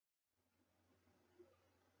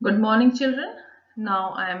Good morning, children.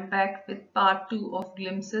 Now I am back with part 2 of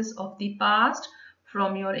Glimpses of the Past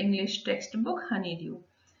from your English textbook Honeydew.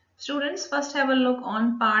 Students, first have a look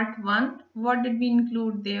on part 1. What did we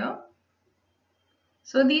include there?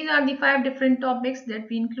 So these are the 5 different topics that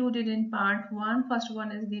we included in part 1. First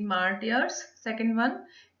one is the martyrs. Second one,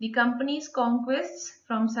 the company's conquests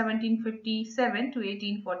from 1757 to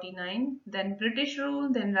 1849. Then British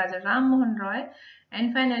rule, then Raja Ram Mohan Roy.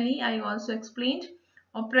 And finally, I also explained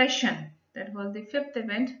oppression. That was the fifth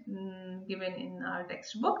event given in our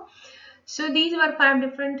textbook. So these were 5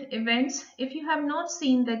 different events. If you have not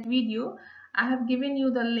seen that video, I have given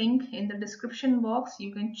you the link in the description box.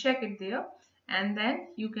 You can check it there and then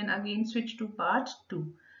you can again switch to part 2.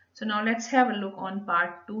 So now let's have a look on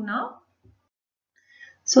part 2 now.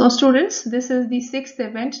 So students, this is the sixth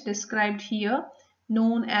event described here,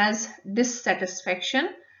 known as dissatisfaction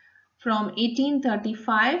from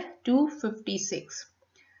 1835 to 56.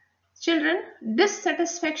 Children,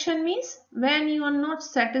 dissatisfaction means when you are not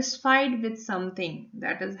satisfied with something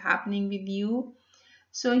that is happening with you.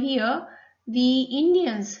 So here the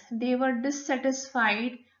Indians, they were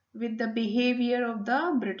dissatisfied with the behavior of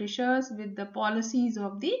the Britishers, with the policies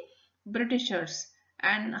of the Britishers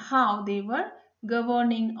and how they were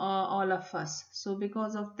governing all of us. So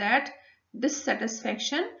because of that,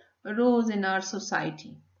 dissatisfaction rose in our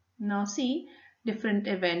society. Now see different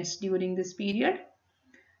events during this period.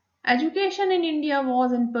 Education in India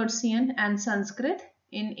was in Persian and Sanskrit.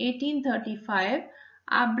 In 1835,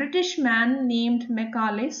 a British man named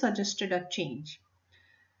Macaulay suggested a change.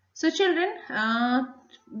 So children,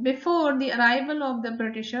 before the arrival of the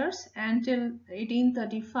Britishers until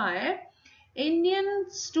 1835, Indian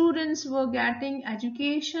students were getting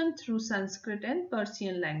education through Sanskrit and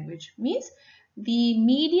Persian language. Means the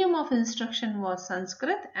medium of instruction was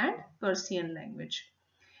Sanskrit and Persian language.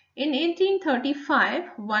 In 1835,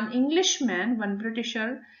 one Englishman, one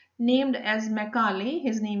Britisher named as Macaulay,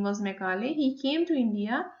 his name was Macaulay, he came to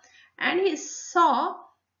India and he saw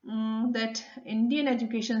that Indian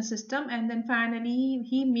education system, and then finally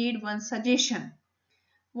he made one suggestion.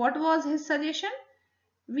 What was his suggestion?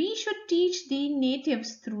 We should teach the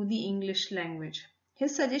natives through the English language.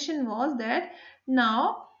 His suggestion was that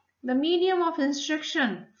now the medium of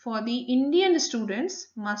instruction for the Indian students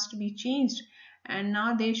must be changed, and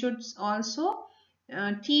now they should also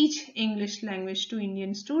teach English language to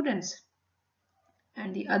Indian students.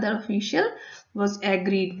 And the other official was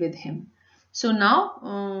agreed with him. So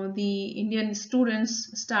now the Indian students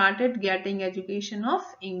started getting education of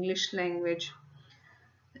English language.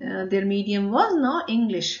 Their medium was now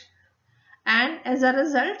English, and as a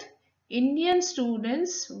result Indian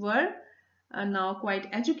students were now quite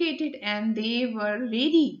educated and they were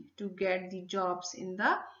ready to get the jobs in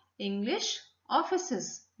the English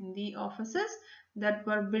offices, in the offices that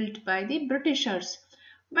were built by the Britishers.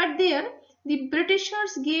 But there the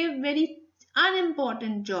Britishers gave very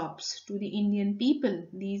unimportant jobs to the Indian people,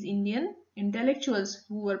 these Indian intellectuals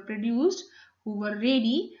who were produced, who were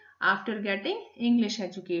ready after getting English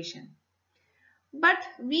education. But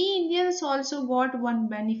we Indians also got one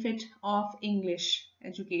benefit of English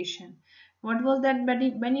education. What was that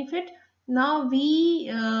benefit? Now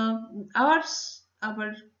our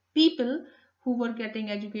people who were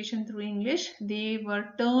getting education through English, they were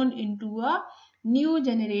turned into a new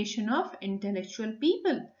generation of intellectual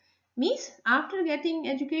people. Means after getting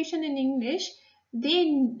education in English,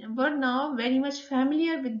 they were now very much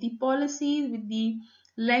familiar with the policies, with the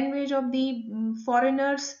language of the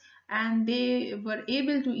foreigners, and they were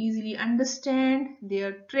able to easily understand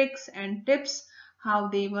their tricks and tips, how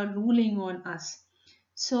they were ruling on us.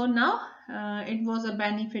 So now it was a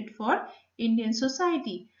benefit for Indian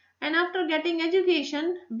society. And after getting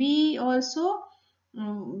education, we also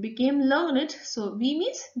became learned. So we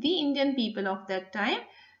means the Indian people of that time.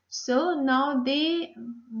 So now they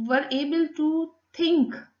were able to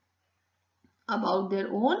think about their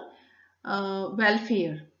own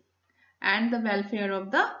welfare and the welfare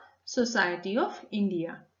of the society of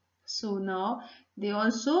India. So now they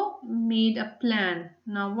also made a plan.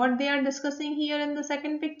 Now what they are discussing here in the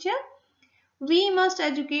second picture, we must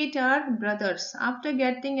educate our brothers. After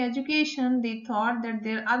getting education, they thought that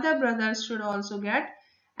their other brothers should also get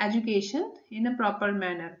education in a proper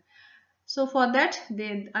manner. So for that,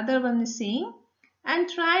 the other one is saying, and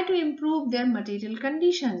try to improve their material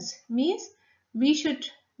conditions. Means we should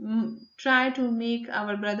try to make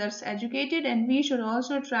our brothers educated, and we should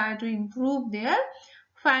also try to improve their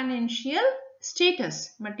financial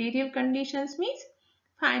status. Material conditions means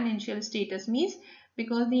financial status, means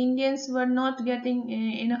because the Indians were not getting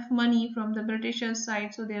enough money from the Britishers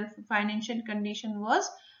side, so their financial condition was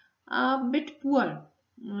a bit poor.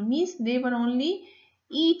 means they were only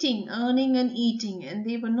eating, earning and eating, and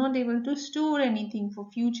they were not able to store anything for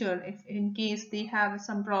future if in case they have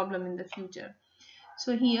some problem in the future.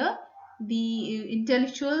 So here the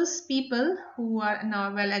intellectuals, people who are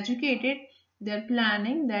now well educated, they're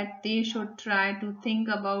planning that they should try to think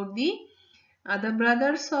about the other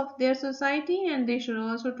brothers of their society, and they should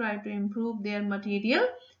also try to improve their material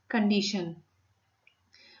condition.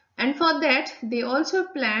 And for that, they also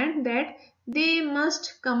planned that they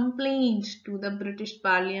must complain to the British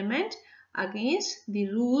Parliament against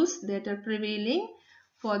the rules that are prevailing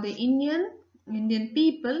for the Indian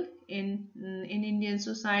people in Indian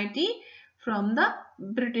society from the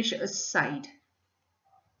British side.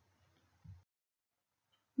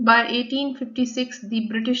 By 1856, the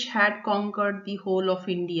British had conquered the whole of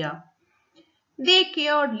India. They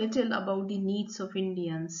cared little about the needs of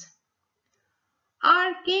Indians.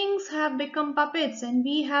 Our kings have become puppets and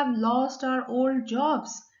we have lost our old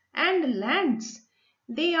jobs and lands.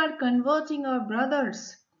 They are converting our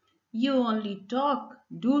brothers. You only talk,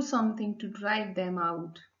 do something to drive them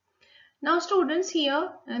out. Now students, here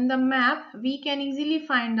in the map we can easily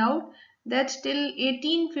find out that till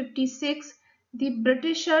 1856 the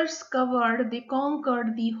Britishers they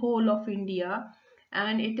conquered the whole of India,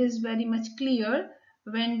 and it is very much clear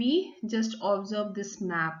when we just observe this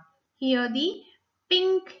map. Here the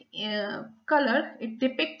pink color, it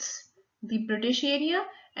depicts the British area,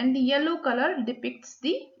 and the yellow color depicts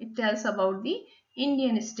it tells about the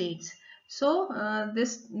Indian states. So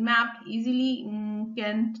this map easily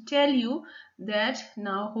can tell you that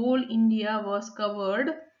now whole India was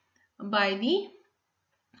covered by the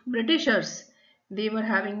Britishers. They were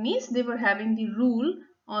having the rule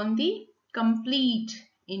on the complete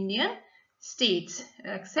Indian states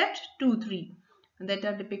except 2-3 that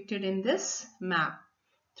are depicted in this map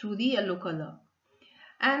through the yellow color.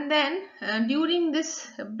 And then during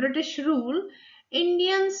this British rule,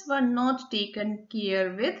 Indians were not taken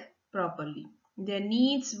care with properly. Their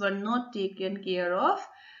needs were not taken care of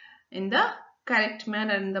in the correct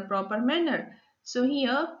manner, in the proper manner. So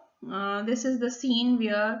here this is the scene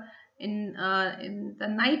where in the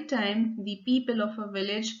night time the people of a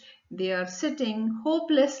village, they are sitting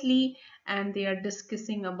hopelessly and they are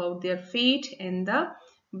discussing about their fate in the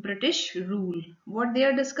British rule. What they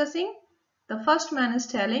are discussing? The first man is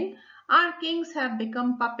telling, our kings have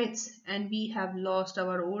become puppets and we have lost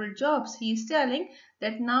our old jobs. He is telling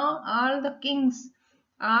that now all the kings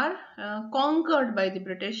are conquered by the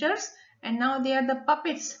Britishers and now they are the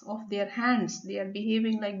puppets of their hands. They are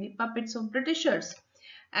behaving like the puppets of Britishers.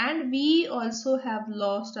 And we also have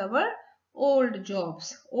lost our old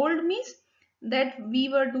jobs. Old means that we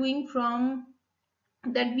were doing from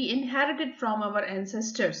that we inherited from our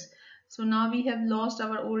ancestors. So now we have lost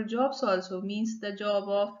our old jobs also, means the job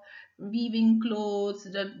of weaving clothes,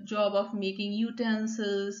 the job of making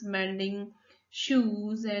utensils, mending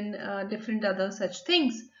shoes and different other such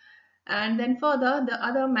things. And then further, the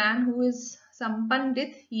other man who is some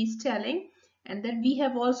pandit, he is telling, and that we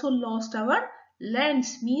have also lost our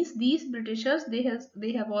lands, means these Britishers, they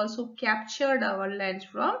have also captured our lands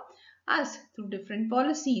from us through different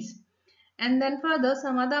policies. And then further,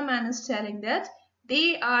 some other man is telling that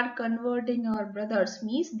they are converting our brothers,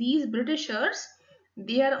 means these Britishers,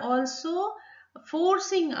 they are also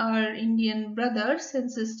forcing our Indian brothers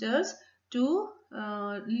and sisters to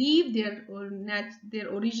leave their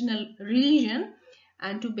original religion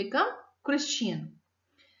and to become Christian.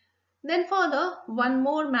 Then further, one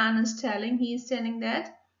more man is telling, he is telling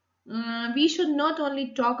that we should not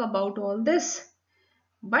only talk about all this,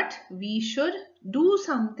 but we should do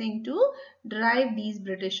something to drive these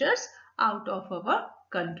Britishers out of our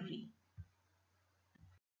country.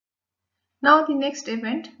 Now the next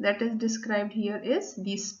event that is described here is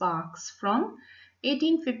the Sparks from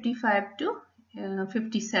 1855 to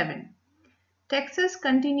 57. Texas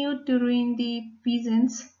continued to ruin the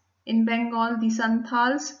peasants. In Bengal, the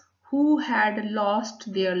Santals, who had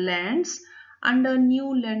lost their lands under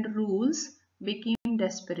new land rules, became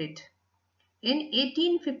desperate. In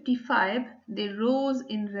 1855, they rose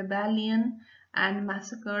in rebellion and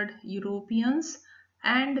massacred Europeans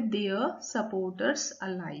and their supporters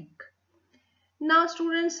alike. Now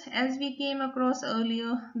students, as we came across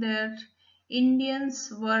earlier, that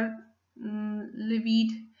Indians were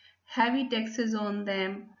levied heavy taxes on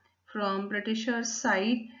them from Britishers'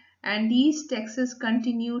 side, and these taxes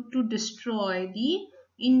continued to destroy the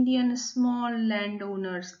Indian small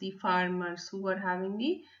landowners, the farmers who were having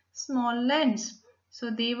the small lands. So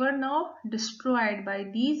they were now destroyed by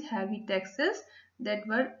these heavy taxes that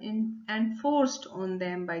were enforced on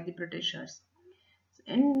them by the Britishers.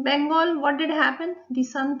 In Bengal, what did happen? The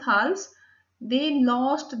Santals, they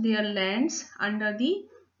lost their lands under the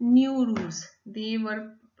new rules.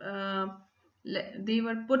 Uh, they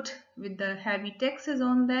were put with the heavy taxes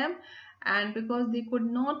on them, and because they could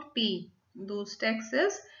not pay those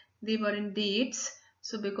taxes, they were in debts.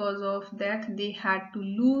 So because of that, they had to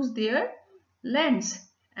lose their lands,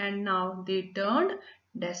 and now they turned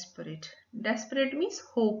desperate. Desperate means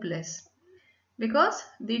hopeless, because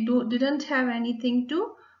they didn't have anything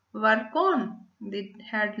to work on. They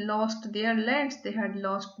had lost their lands, they had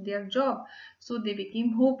lost their job, so they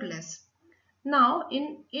became hopeless. Now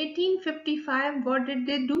in 1855, what did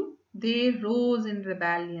they do? They rose in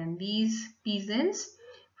rebellion. These peasants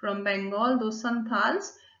from Bengal, those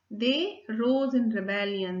Santals, they rose in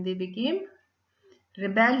rebellion. They became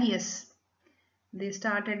rebellious. They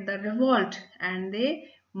started the revolt and they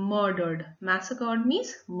murdered. Massacred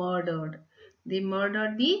means murdered. They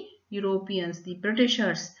murdered the Europeans, the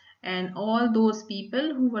Britishers, and all those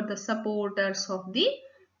people who were the supporters of the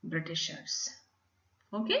Britishers.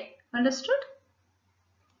 Okay, understood?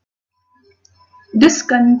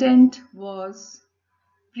 Discontent was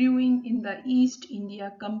brewing in the East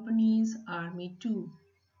India Company's army too.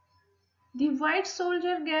 The white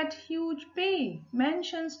soldier get huge pay,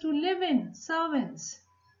 mansions to live in, servants,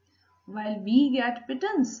 while we get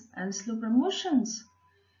pittance and slow promotions.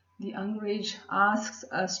 The Angraj asks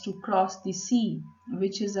us to cross the sea,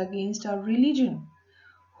 which is against our religion.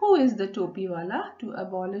 Who is the Topiwala to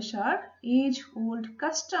abolish our age-old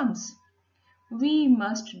customs? We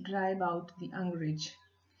must drive out the Angraj.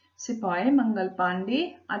 Sepoy Mangal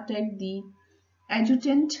Pandey attacked the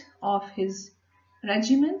adjutant of his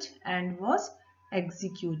regiment and was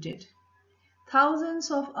executed.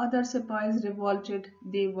 Thousands of other sepoys revolted.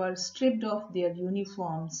 They were stripped of their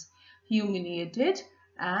uniforms, humiliated,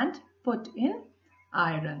 and put in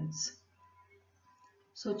irons.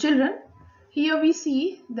 So children, here we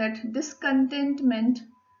see that discontentment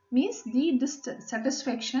means the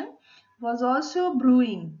dissatisfaction was also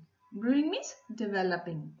brewing. Brewing means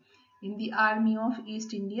developing in the army of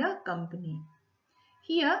East India Company.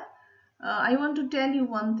 Here, I want to tell you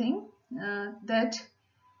one thing, that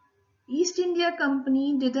East India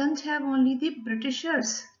Company didn't have only the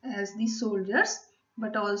Britishers as the soldiers,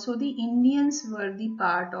 but also the Indians were the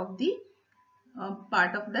part of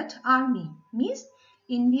that army. Means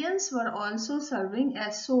Indians were also serving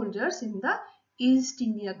as soldiers in the East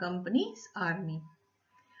India Company's army.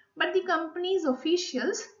 But the company's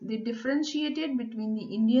officials, they differentiated between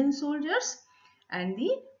the Indian soldiers and the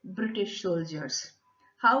British soldiers.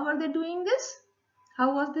 How were they doing this?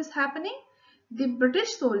 How was this happening? The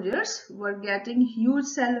British soldiers were getting huge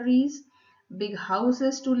salaries, big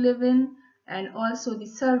houses to live in, and also the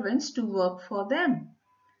servants to work for them.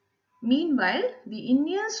 Meanwhile, the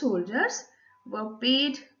Indian soldiers were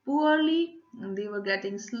paid poorly, and they were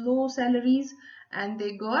getting slow salaries, and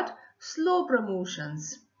they got slow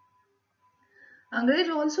promotions. Angraj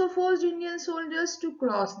also forced Indian soldiers to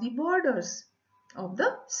cross the borders of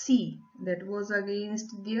the sea that was against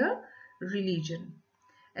their religion.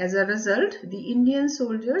 As a result, the Indian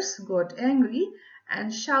soldiers got angry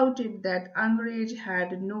and shouted that Angraj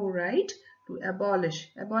had no right to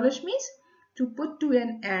abolish. Abolish means to put to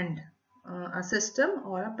an end a system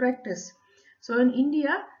or a practice. So in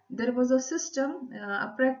India, there was a system,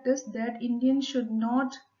 a practice that Indians should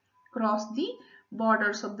not cross the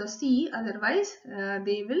borders of the sea, otherwise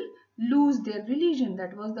they will lose their religion.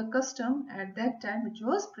 That was the custom at that time which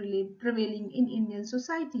was prevailing in Indian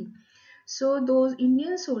society. So those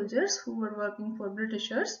Indian soldiers who were working for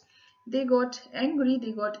Britishers, they got angry,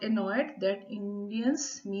 they got annoyed that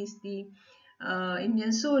Indians, means the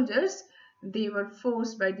Indian soldiers, they were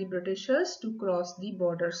forced by the Britishers to cross the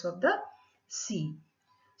borders of the sea.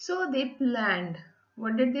 So they planned.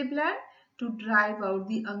 What did they plan? To drive out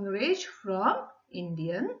the Angraj from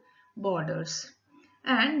Indian borders.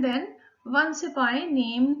 And then one Sipai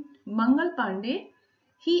named Mangal Pandey,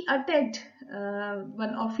 he attacked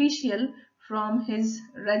one official from his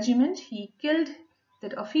regiment. He killed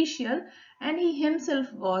that official and he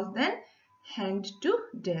himself was then hanged to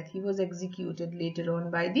death. He was executed later on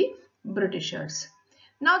by the Britishers.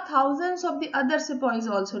 Now thousands of the other sepoys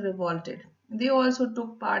also revolted. They also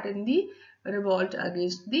took part in the revolt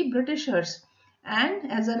against the Britishers.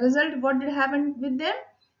 And as a result, what did happen with them?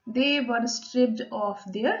 They were stripped of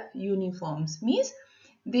their uniforms. Means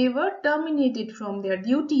they were terminated from their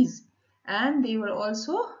duties. And they were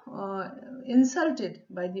also insulted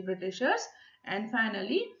by the Britishers. And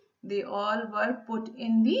finally, they all were put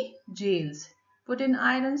in the jails. Put in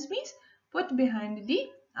irons means put behind the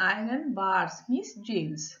iron bars, means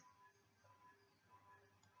jails.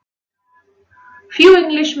 Few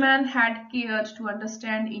Englishmen had cared to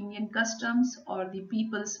understand Indian customs or the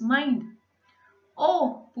people's mind.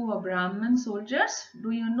 Oh, poor Brahmin soldiers,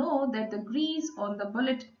 do you know that the grease on the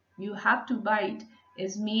bullet you have to bite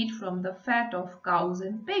is made from the fat of cows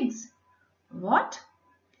and pigs? What?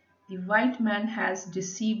 The white man has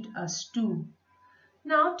deceived us too.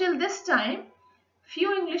 Now, till this time,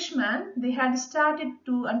 few Englishmen they had started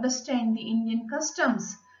to understand the Indian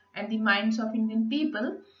customs and the minds of Indian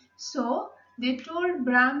people. So they told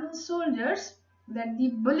Brahmin soldiers that the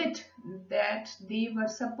bullet that they were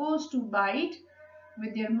supposed to bite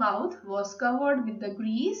with their mouth was covered with the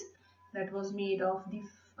grease that was made of the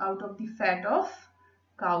out of the fat of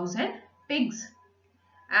cows and pigs.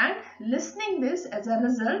 And listening this, as a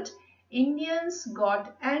result, Indians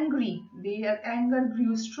got angry. Their anger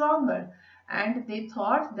grew stronger and they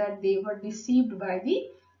thought that they were deceived by the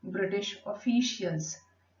British officials.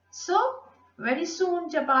 So very soon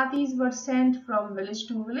chapatis were sent from village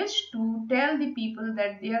to village to tell the people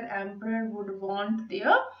that their emperor would want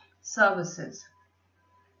their services.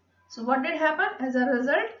 So what did happen? As a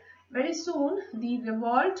result, very soon the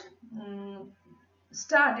revolt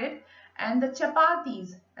started, and the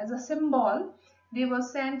chapatis as a symbol, they were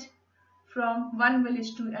sent from one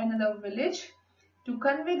village to another village to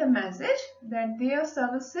convey the message that their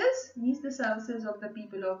services, means the services of the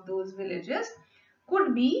people of those villages,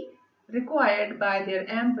 could be required by their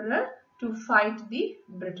emperor to fight the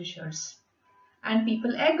Britishers. And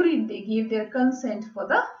people agreed, they gave their consent for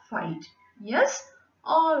the fight. Yes,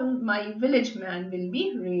 all my village men will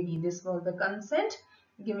be ready. This was the consent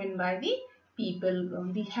given by the people,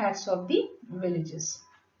 the heads of the villages.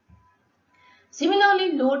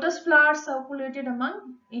 Similarly, lotus flowers circulated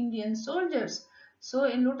among Indian soldiers. So,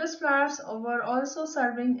 lotus flowers were also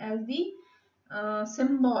serving as the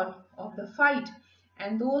symbol of the fight,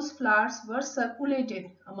 and those flowers were circulated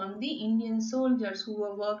among the Indian soldiers who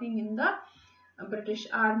were working in the British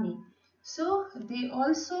Army. So they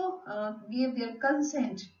also gave their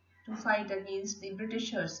consent to fight against the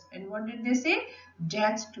Britishers. And what did they say?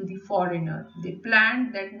 Death to the foreigner. They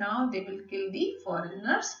planned that now they will kill the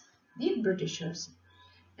foreigners, the Britishers.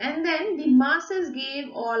 And then the masses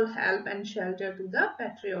gave all help and shelter to the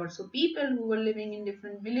patriots. So people who were living in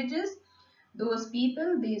different villages, those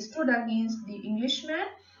people, they stood against the Englishmen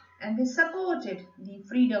and they supported the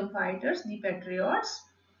freedom fighters, the patriots,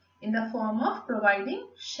 in the form of providing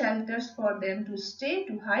shelters for them to stay,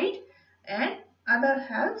 to hide, and other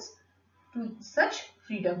helps to such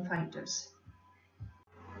freedom fighters.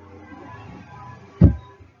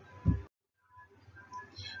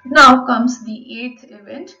 Now comes the eighth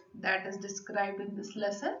event that is described in this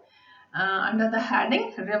lesson under the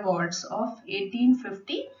heading Revolts of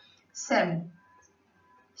 1857.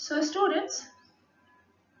 So students,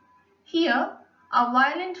 here a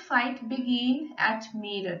violent fight began at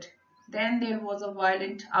Meerut. Then there was a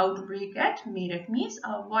violent outbreak at Meerut, means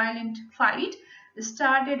a violent fight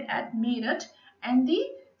started at Meerut, and the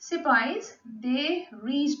Sipais, they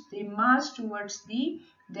marched towards the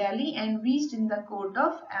Delhi and reached in the court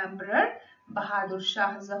of Emperor Bahadur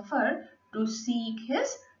Shah Zafar to seek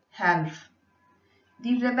his help.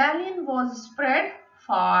 The rebellion was spread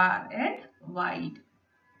far and wide.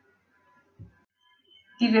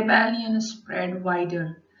 The rebellion spread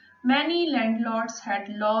wider. Many landlords had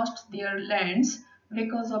lost their lands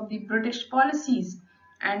because of the British policies,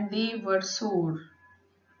 and they were sore.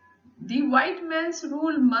 The white man's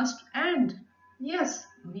rule must end. Yes,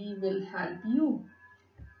 we will help you.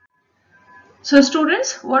 So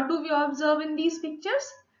students, what do we observe in these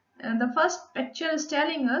pictures? The first picture is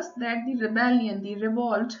telling us that the rebellion, the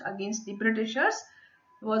revolt against the Britishers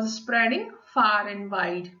was spreading far and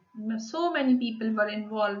wide. So many people were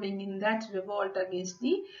involving in that revolt against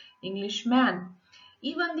the Englishmen.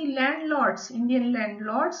 Even the landlords, Indian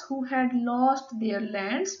landlords who had lost their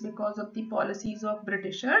lands because of the policies of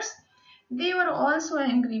Britishers, they were also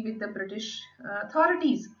angry with the British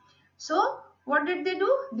authorities. So what did they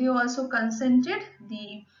do? They also consented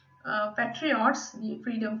the patriots, the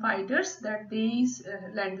freedom fighters, that these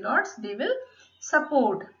landlords, they will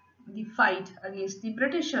support the fight against the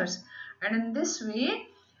Britishers. And in this way,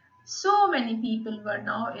 so many people were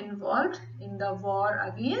now involved in the war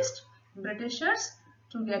against Britishers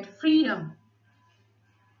to get freedom.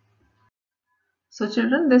 So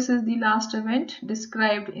children, this is the last event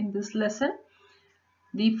described in this lesson,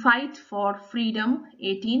 the fight for freedom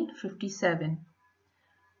 1857.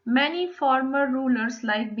 Many former rulers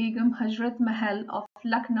like Begum Hazrat Mahal of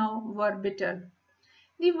Lucknow were bitter.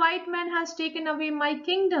 The white man has taken away my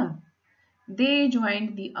kingdom. They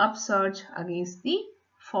joined the upsurge against the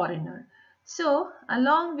foreigner. So,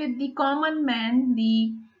 along with the common man,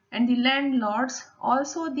 the and the landlords,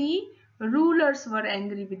 also the rulers, were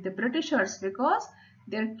angry with the Britishers because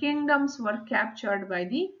their kingdoms were captured by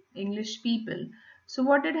the English people. So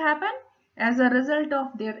what did happen? As a result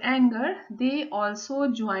of their anger, they also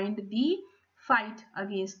joined the fight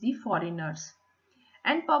against the foreigners.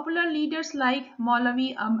 And popular leaders like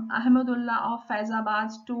Maulavi Ahmadullah of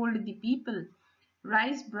Faizabad told the people,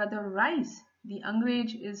 "Rise, brother, rise. The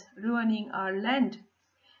Angrez is ruining our land."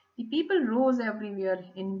 The people rose everywhere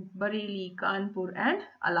in Bareilly, Kanpur, and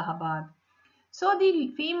Allahabad. So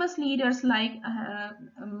the famous leaders like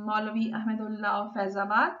Maulavi Ahmadullah of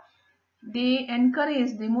Faizabad, they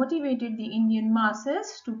motivated the Indian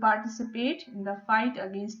masses to participate in the fight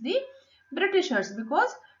against the Britishers,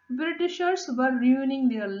 because Britishers were ruining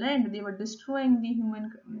their land. They were destroying the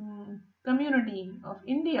human community of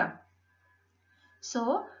India.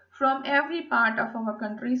 So from every part of our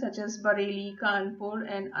country, such as Bareilly, Kanpur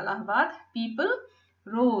and Allahabad, people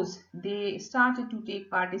rose. They started to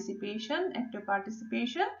take active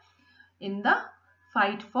participation in the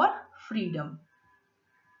fight for freedom.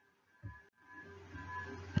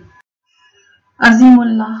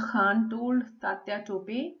 Azimullah Khan told Tatya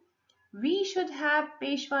Tope, "We should have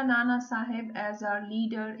Peshwa Nana Sahib as our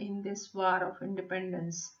leader in this war of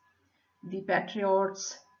independence." The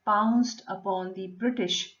patriots pounced upon the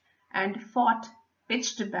British and fought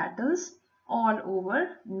pitched battles all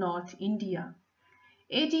over North India.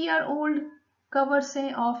 80-year-old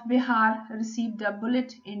Cbse of Bihar received a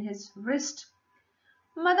bullet in his wrist.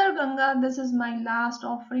 "Mother Ganga, this is my last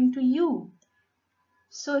offering to you."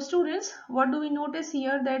 So students, what do we notice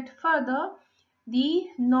here? That further, the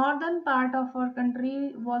northern part of our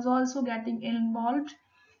country was also getting involved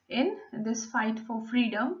in this fight for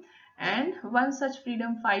freedom. And one such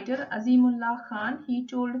freedom fighter, Azimullah Khan, he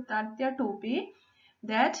told Tatya Tope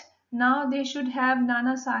that now they should have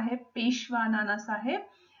Nana Sahib, Peshwa Nana Sahib,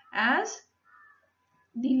 as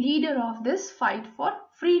the leader of this fight for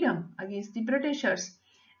freedom against the Britishers.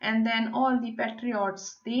 And then all the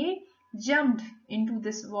patriots, they jumped into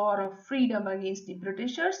this war of freedom against the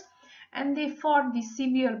Britishers, and they fought the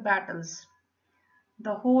severe battles.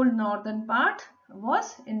 The whole northern part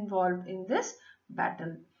was involved in this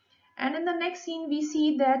battle. And in the next scene, we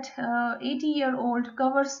see that 80-year-old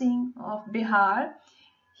Kanwar Singh of Bihar,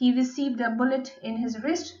 he received a bullet in his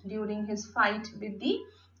wrist during his fight with the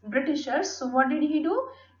Britishers. So what did he do?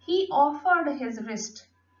 He offered his wrist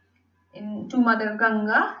to Mother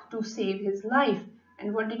Ganga to save his life.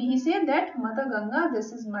 And what did he say? That, "Mother Ganga,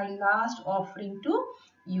 this is my last offering to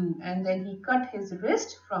you." And then he cut his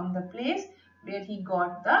wrist from the place where he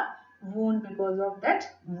got the wound because of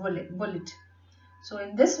that bullet. So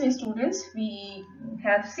in this way, students, we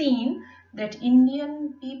have seen that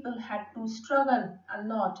Indian people had to struggle a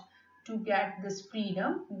lot to get this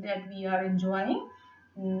freedom that we are enjoying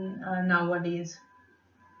nowadays.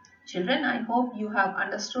 Children, I hope you have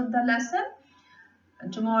understood the lesson.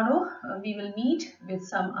 Tomorrow we will meet with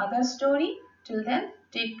some other story. Till then,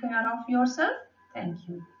 take care of yourself. Thank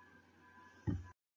you.